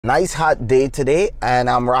Nice hot day today, and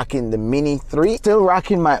I'm rocking the Mini 3. Still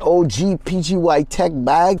rocking my OG PGY Tech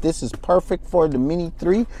bag. This is perfect for the Mini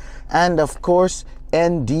 3. And of course,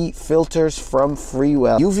 ND filters from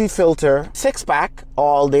Freewell. UV filter, 6-pack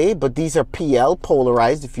all day, but these are PL,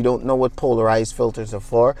 polarized. If you don't know what polarized filters are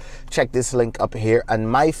for, check this link up here. And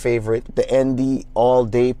my favorite, the ND all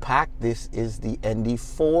day pack. This is the ND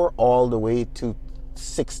 4 all the way to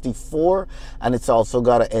 64, and it's also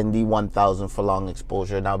got an ND 1000 for long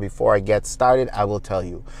exposure. Now before I get started, I will tell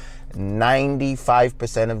you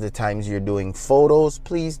 95% of the times you're doing photos,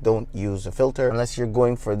 please don't use a filter unless you're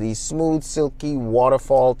going for these smooth, silky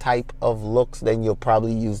waterfall type of looks. Then you'll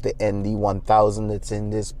probably use the ND 1000 that's in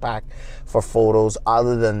this pack for photos.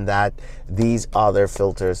 Other than that, these other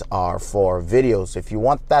filters are for videos. If you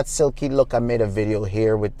want that silky look, I made a video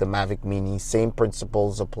here with the Mavic Mini. Same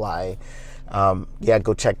principles apply. Yeah,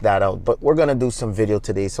 go check that out. But we're gonna do some video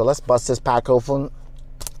today, so let's bust this pack open.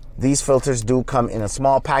 These filters do come in a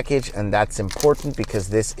small package, and that's important because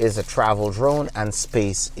this is a travel drone and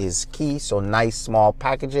space is key. So nice small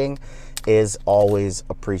packaging is always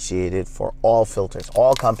appreciated for all filters.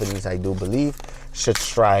 All companies, I do believe, should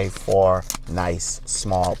strive for nice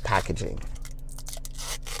small packaging.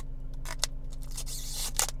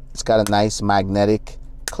 It's got a nice magnetic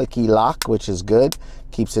clicky lock, which is good.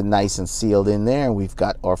 Keeps it nice and sealed in there, and we've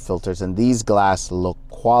got our filters, and these glass look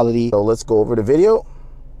quality. So let's go over the video,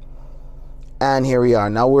 and here we are.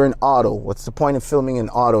 Now we're in auto. What's the point of filming in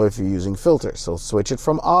auto if you're using filters? So switch it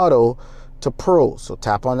from auto to pro. So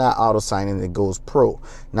tap on that auto sign and it goes pro.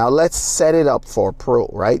 Now let's set it up for pro,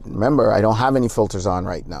 right? Remember, I don't have any filters on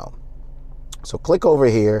right now. So click over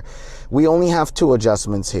here. We only have two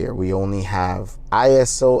adjustments here. We only have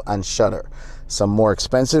ISO and shutter. Some more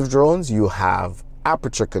expensive drones, you have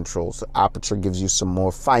aperture controls. So aperture gives you some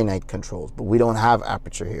more finite controls, but we don't have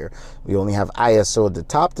aperture here. We only have ISO at the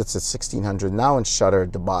top, that's at 1600 now, and shutter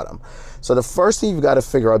at the bottom. So the first thing you've got to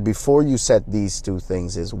figure out before you set these two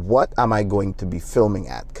things is, what am I going to be filming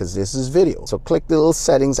at? Because this is video. So click the little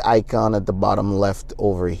settings icon at the bottom left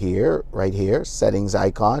over here, right here, settings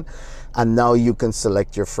icon. And now you can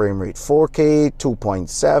select your frame rate, 4K,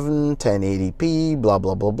 2.7, 1080p, blah,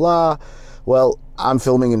 blah, blah, blah. Well, I'm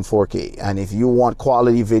filming in 4K, and if you want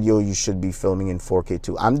quality video, you should be filming in 4K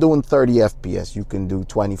too. I'm doing 30 FPS. You can do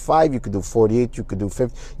 25, you could do 48, you could do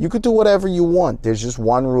 50, you could do whatever you want. There's just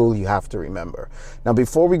one rule you have to remember. Now,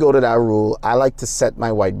 before we go to that rule, I like to set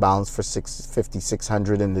my white balance for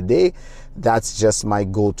 5600 in the day. That's just my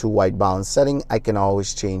go-to white balance setting. I can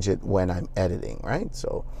always change it when I'm editing, right?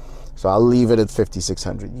 So I'll leave it at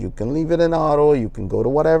 5600. You can leave it in auto, you can go to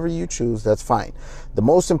whatever you choose, that's fine. The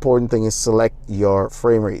most important thing is select your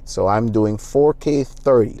frame rate. So I'm doing 4K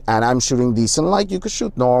 30, and I'm shooting decent light. You could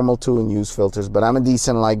shoot normal too and use filters, but I'm a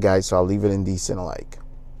decent light guy, so I'll leave it in decent light.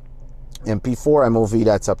 MP4, MOV,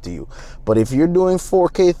 that's up to you. But if you're doing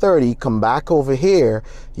 4K 30, come back over here,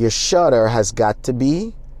 your shutter has got to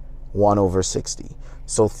be 1/60.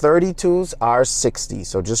 So 32s are 60,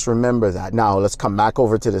 so just remember that. Now let's come back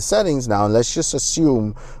over to the settings now, and let's just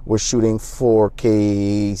assume we're shooting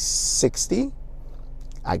 4K 60.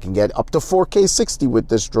 I can get up to 4K 60 with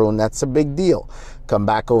this drone, that's a big deal. Come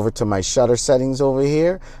back over to my shutter settings over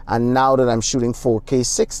here, and now that I'm shooting 4K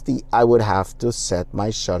 60, I would have to set my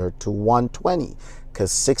shutter to 120,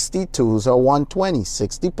 because 62s are 120,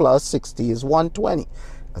 60 plus 60 is 120.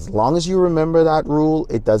 As long as you remember that rule,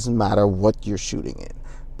 it doesn't matter what you're shooting in.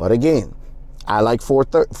 But again, I like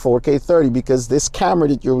 4K 30 because this camera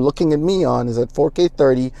that you're looking at me on is at 4K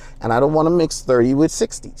 30, and I don't want to mix 30 with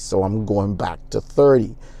 60. So I'm going back to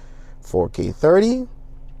 30. 4K 30,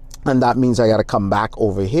 and that means I got to come back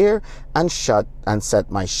over here and set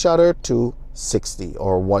my shutter to 60,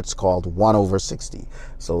 or what's called 1/60.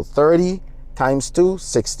 So 30 times 2,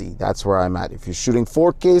 60. That's where I'm at. If you're shooting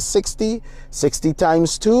 4K 60, 60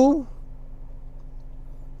 times 2,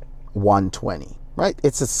 120, right?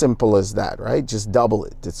 It's as simple as that, right? Just double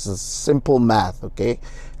it. It's a simple math, okay?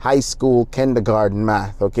 High school, kindergarten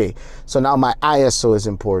math, okay? So now my ISO is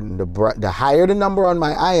important. The higher the number on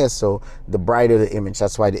my ISO, the brighter the image.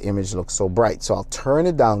 That's why the image looks so bright. So I'll turn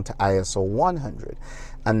it down to ISO 100,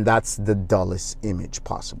 and that's the dullest image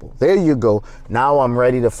possible. There you go. Now I'm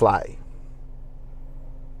ready to fly.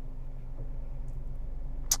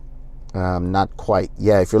 Not quite.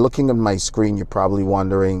 Yeah, if you're looking at my screen, you're probably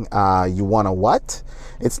wondering, you want a what?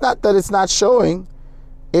 It's not that it's not showing.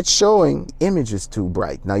 It's showing. Image is too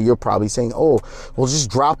bright. Now you're probably saying, oh, well, just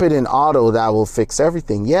drop it in auto. That will fix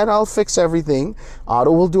everything. Yeah, that'll fix everything.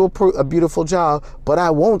 Auto will do a beautiful job, but I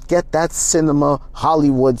won't get that cinema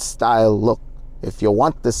Hollywood style look. If you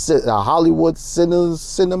want the Hollywood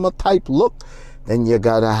cinema type look, then you're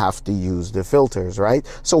gonna have to use the filters, right?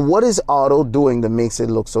 So what is Auto doing that makes it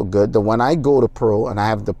look so good? That when I go to Pro and I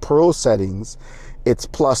have the Pro settings, it's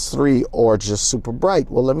 +3 or just super bright.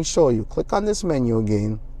 Well, let me show you. Click on this menu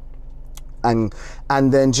again, and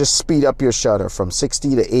then just speed up your shutter from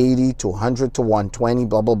 60 to 80 to 100 to 120,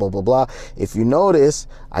 blah, blah, blah, blah, blah. If you notice,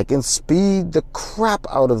 I can speed the crap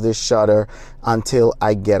out of this shutter until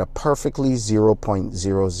I get a perfectly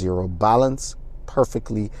 0.00 balance,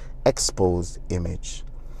 perfectly exposed image.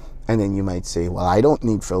 And then you might say, well, I don't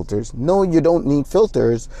need filters. No, you don't need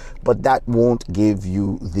filters, but that won't give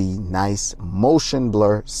you the nice motion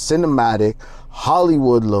blur, cinematic,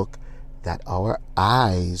 Hollywood look that our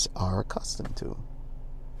eyes are accustomed to.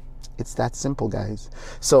 It's that simple, guys.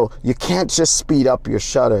 So you can't just speed up your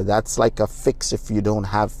shutter. That's like a fix if you don't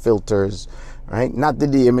have filters, right? Not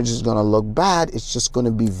that the image is gonna look bad, it's just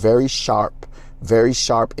gonna be very sharp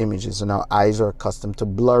images, and our eyes are accustomed to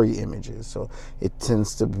blurry images. So it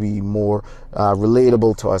tends to be more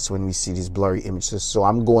relatable to us when we see these blurry images. So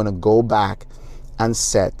I'm going to go back and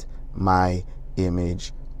set my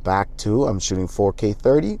image back to, I'm shooting 4K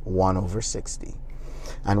 30, 1/60.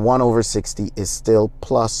 And 1/60 is still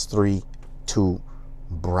 +3 too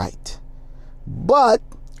bright. But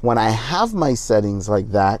when I have my settings like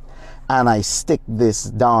that and I stick this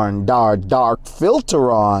darn dark filter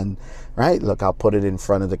on, right? Look, I'll put it in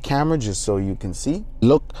front of the camera just so you can see.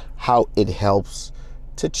 Look how it helps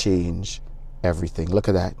to change everything. Look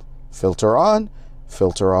at that. Filter on,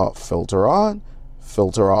 filter off, filter on,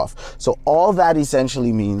 filter off. So all that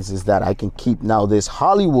essentially means is that I can keep now this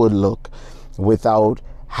Hollywood look without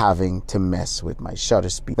having to mess with my shutter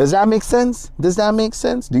speed. Does that make sense? Does that make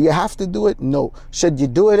sense? Do you have to do it? No. Should you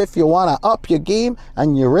do it if you want to up your game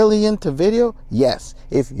and you're really into video? Yes.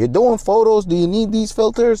 If you're doing photos, do you need these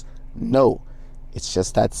filters? No. It's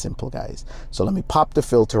just that simple, guys. So let me pop the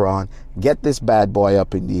filter on, get this bad boy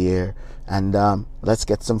up in the air, and let's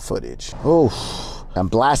get some footage. Oh, I'm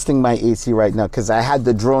blasting my AC right now because I had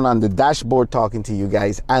the drone on the dashboard talking to you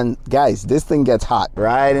guys. And guys, this thing gets hot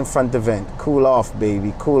right in front of the vent. Cool off,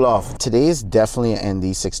 baby, cool off. Today is definitely an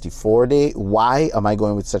ND64 day. Why am I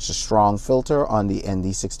going with such a strong filter on the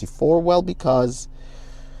ND64? Well, because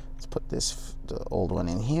let's put the old one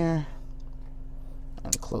in here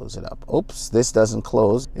and close it up. Oops, this doesn't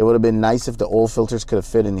close. It would have been nice if the old filters could have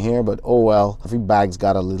fit in here, but oh well. Every bag's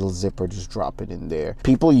got a little zipper, just drop it in there.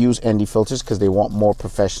 People use ND filters because they want more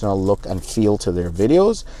professional look and feel to their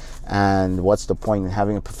videos. And what's the point in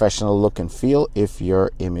having a professional look and feel if your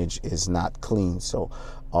image is not clean? So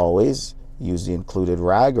always use the included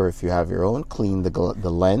rag, or if you have your own, clean the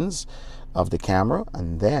lens of the camera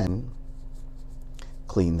and then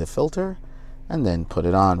clean the filter and then put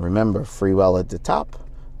it on. Remember, Freewell at the top,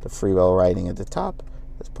 the Freewell writing at the top.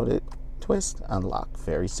 Let's put it, twist, unlock.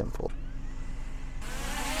 Very simple.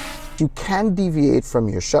 You can deviate from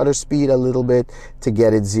your shutter speed a little bit to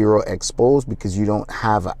get it zero exposed because you don't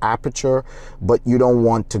have an aperture, but you don't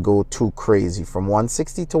want to go too crazy. From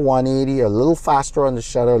 160 to 180, a little faster on the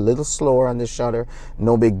shutter, a little slower on the shutter,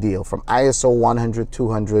 no big deal. From ISO 100,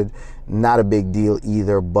 200, not a big deal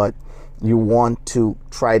either, but you want to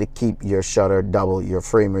try to keep your shutter double your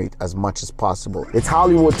frame rate as much as possible. It's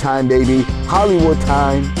Hollywood time, baby. Hollywood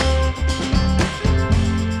time.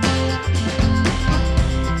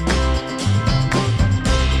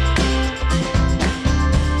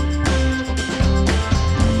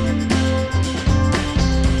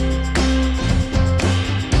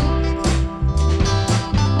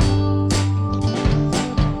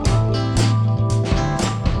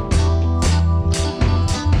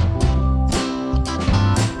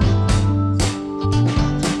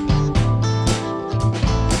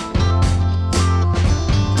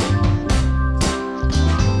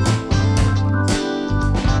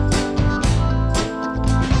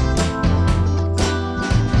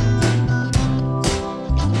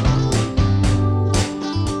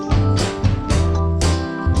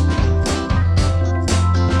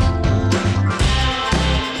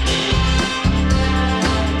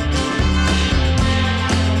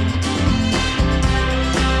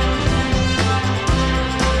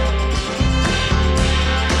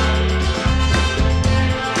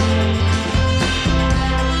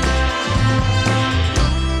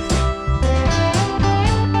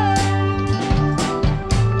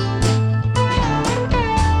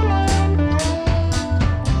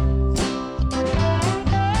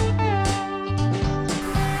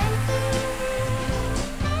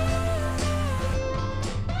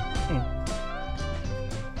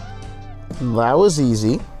 That was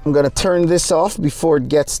easy. I'm gonna turn this off before it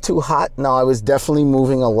gets too hot. Now I was definitely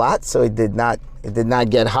moving a lot, so it did not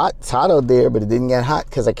get hot. It's hot out there, but it didn't get hot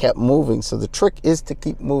because I kept moving. So the trick is to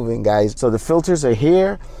keep moving, guys. So the filters are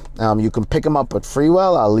here. You can pick them up at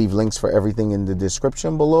Freewell. I'll leave links for everything in the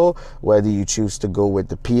description below, whether you choose to go with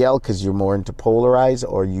the PL because you're more into polarized,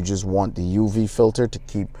 or you just want the UV filter to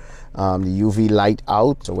keep the UV light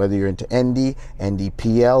out. So whether you're into ND,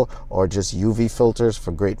 NDPL, or just UV filters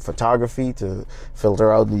for great photography to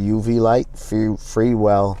filter out the UV light,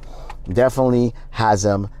 Freewell definitely has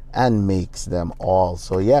them and makes them all.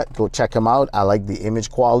 So yeah, go check them out. I like the image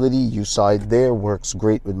quality. You saw it there. Works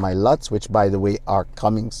great with my LUTs, which by the way are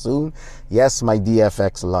coming soon. Yes, my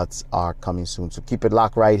DFX LUTs are coming soon. So keep it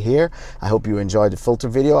locked right here. I hope you enjoyed the filter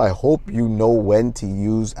video. I hope you know when to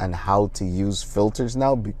use and how to use filters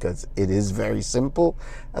now, because it is very simple,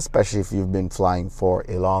 especially if you've been flying for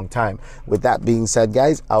a long time. With that being said,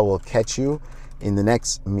 guys, I will catch you in the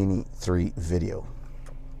next Mini 3 video.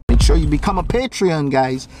 Make sure you become a Patreon,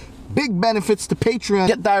 guys. Big benefits to Patreon.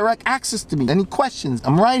 Get direct access to me. Any questions?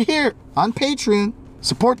 I'm right here on Patreon.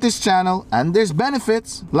 Support this channel, and there's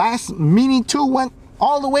benefits. Last Mini 2 went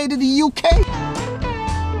all the way to the UK.